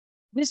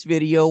This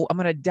video, I'm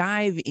going to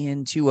dive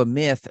into a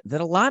myth that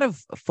a lot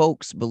of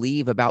folks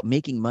believe about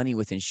making money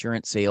with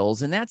insurance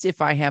sales. And that's if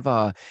I have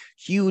a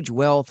huge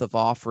wealth of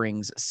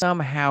offerings,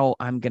 somehow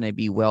I'm going to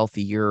be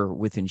wealthier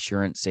with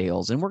insurance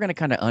sales. And we're going to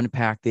kind of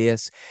unpack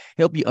this,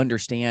 help you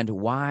understand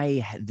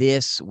why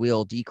this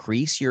will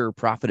decrease your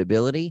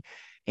profitability.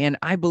 And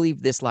I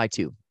believe this lie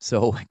too.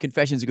 So,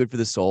 confessions are good for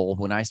the soul.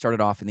 When I started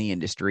off in the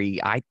industry,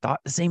 I thought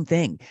the same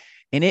thing.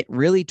 And it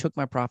really took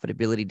my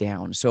profitability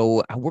down.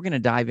 So we're going to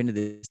dive into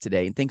this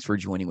today. And thanks for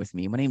joining with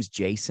me. My name is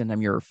Jason.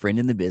 I'm your friend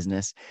in the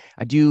business.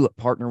 I do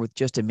partner with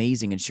just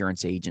amazing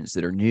insurance agents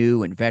that are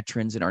new and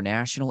veterans in our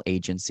national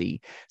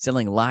agency,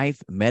 selling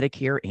life,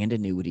 Medicare, and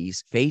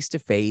annuities face to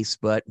face,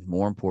 but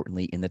more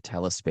importantly, in the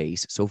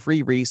telespace. So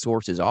free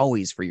resources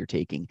always for your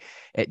taking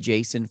at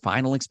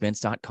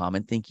jasonfinalexpense.com.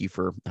 And thank you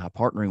for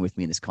partnering with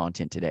me in this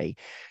content today.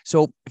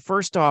 So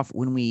first off,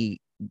 when we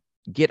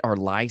get our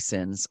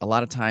license, a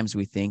lot of times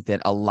we think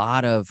that a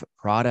lot of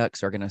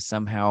products are going to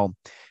somehow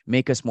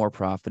make us more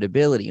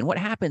profitability. And what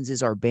happens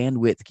is our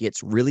bandwidth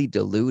gets really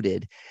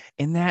diluted,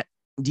 and that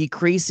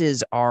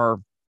decreases our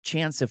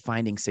chance of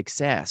finding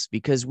success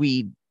because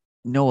we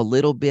know a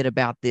little bit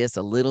about this,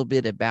 a little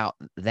bit about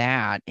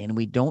that, and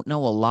we don't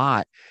know a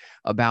lot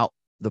about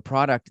the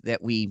product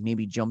that we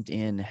maybe jumped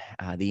in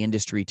the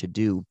industry to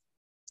do.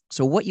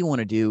 So what you want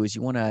to do is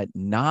you want to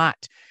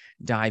not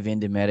dive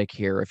into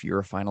Medicare if you're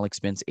a final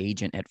expense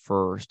agent at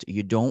first.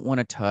 You don't want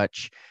to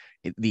touch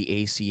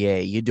the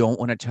ACA. You don't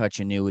want to touch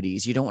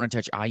annuities. You don't want to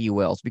touch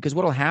IULs because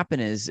what will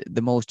happen is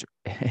the most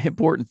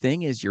important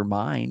thing is your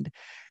mind.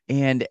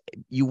 And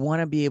you want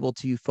to be able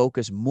to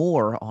focus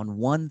more on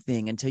one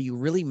thing until you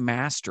really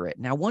master it.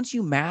 Now, once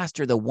you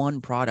master the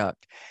one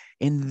product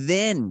and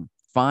then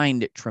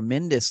find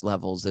tremendous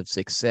levels of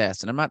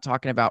success. And I'm not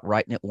talking about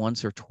writing it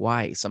once or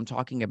twice. I'm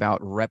talking about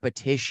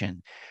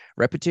repetition.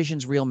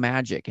 Repetition's real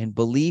magic, and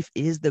belief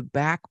is the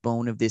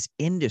backbone of this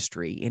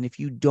industry. And if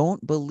you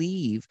don't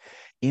believe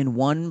in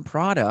one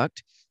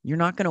product, you're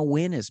not going to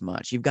win as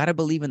much. You've got to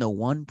believe in the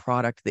one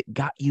product that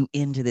got you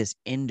into this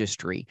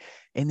industry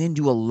and then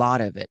do a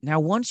lot of it.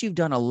 Now, once you've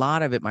done a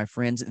lot of it, my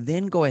friends,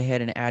 then go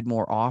ahead and add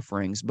more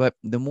offerings. But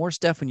the more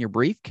stuff in your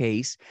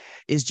briefcase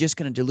is just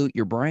going to dilute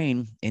your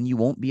brain, and you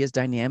won't be as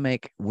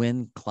dynamic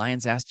when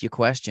clients ask you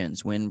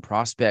questions, when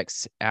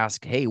prospects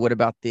ask, hey, what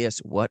about this?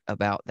 What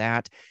about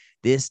that?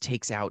 This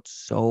takes out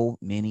so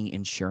many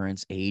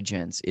insurance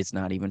agents. It's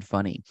not even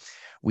funny.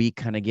 We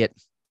kind of get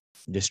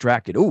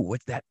distracted. Oh,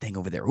 what's that thing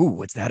over there? Oh,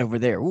 what's that over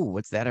there? Oh,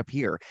 what's that up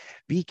here?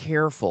 Be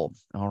careful,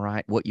 all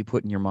right, what you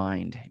put in your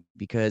mind,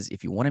 because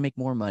if you want to make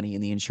more money in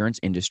the insurance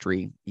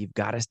industry, you've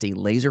got to stay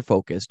laser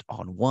focused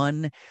on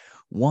one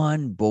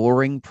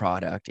boring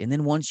product. And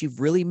then once you've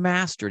really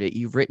mastered it,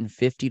 you've written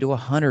 50 to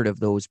 100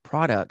 of those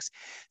products,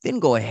 then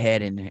go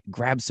ahead and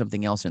grab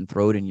something else and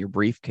throw it in your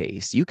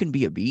briefcase. You can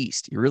be a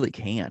beast. You really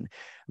can,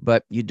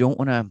 but you don't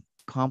want to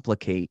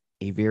complicate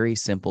a very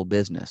simple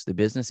business. The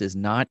business is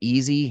not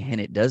easy, and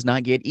it does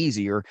not get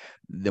easier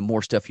the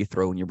more stuff you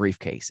throw in your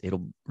briefcase.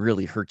 It'll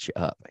really hurt you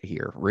up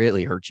here,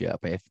 really hurt you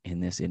up if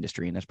in this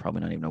industry, and that's probably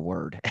not even a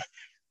word.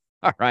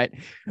 All right.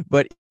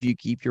 But if you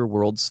keep your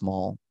world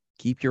small,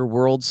 keep your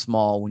world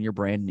small when you're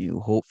brand new,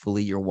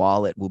 hopefully your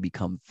wallet will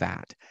become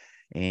fat.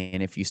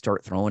 And if you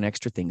start throwing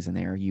extra things in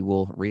there, you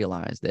will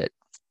realize that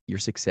your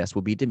success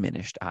will be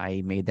diminished.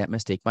 I made that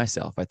mistake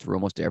myself. I threw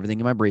almost everything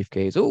in my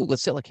briefcase. Oh,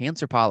 let's sell a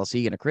cancer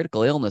policy and a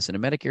critical illness and a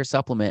Medicare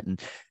supplement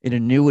and an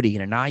annuity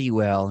and an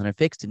IUL and a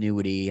fixed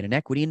annuity and an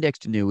equity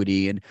indexed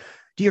annuity. And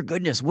dear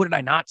goodness, what did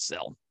I not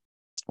sell?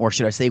 Or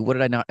should I say, what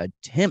did I not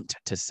attempt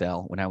to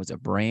sell when I was a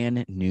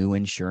brand new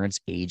insurance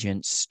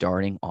agent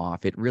starting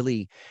off? It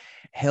really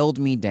held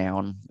me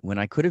down when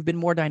I could have been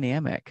more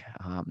dynamic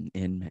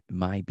in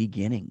my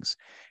beginnings.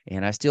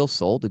 And I still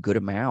sold a good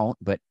amount,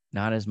 but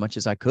not as much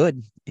as I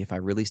could if I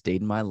really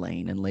stayed in my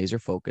lane and laser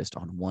focused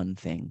on one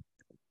thing.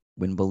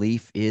 When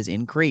belief is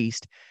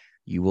increased,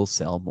 you will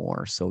sell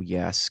more. So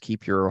yes,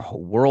 keep your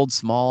world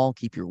small,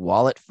 keep your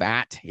wallet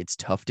fat. It's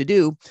tough to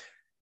do,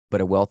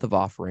 but a wealth of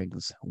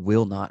offerings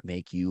will not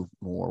make you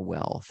more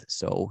wealth.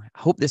 So I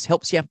hope this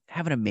helps you.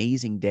 Have an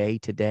amazing day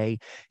today.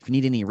 If you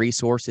need any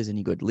resources,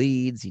 any good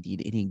leads, you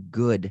need any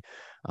good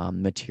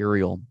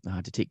material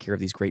to take care of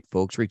these great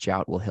folks, reach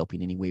out. We'll help you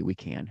in any way we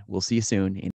can. We'll see you soon.